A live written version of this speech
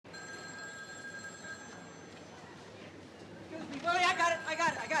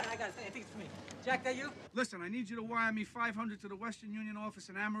I got it. I think it's for me. Jack, that you? Listen, I need you to wire me $500 to the Western Union office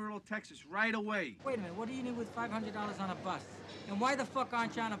in Amarillo, Texas, right away. Wait a minute. What do you need with $500 on a bus? And why the fuck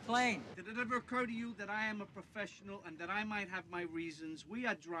aren't you on a plane? Did it ever occur to you that I am a professional and that I might have my reasons? We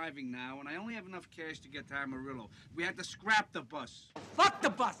are driving now, and I only have enough cash to get to Amarillo. We had to scrap the bus. Fuck the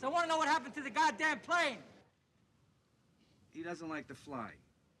bus. I want to know what happened to the goddamn plane. He doesn't like to fly.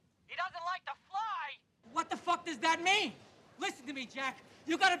 He doesn't like to fly? What the fuck does that mean? Listen to me, Jack.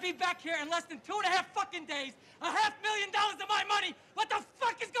 You gotta be back here in less than 2.5 fucking days. $500,000 of my money. What the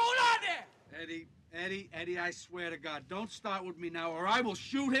fuck is going on there? Eddie, I swear to God, don't start with me now, or I will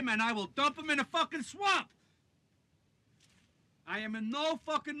shoot him and I will dump him in a fucking swamp. I am in no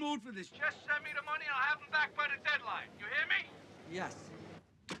fucking mood for this. Just send me the money and I'll have him back by the deadline. You hear me? Yes.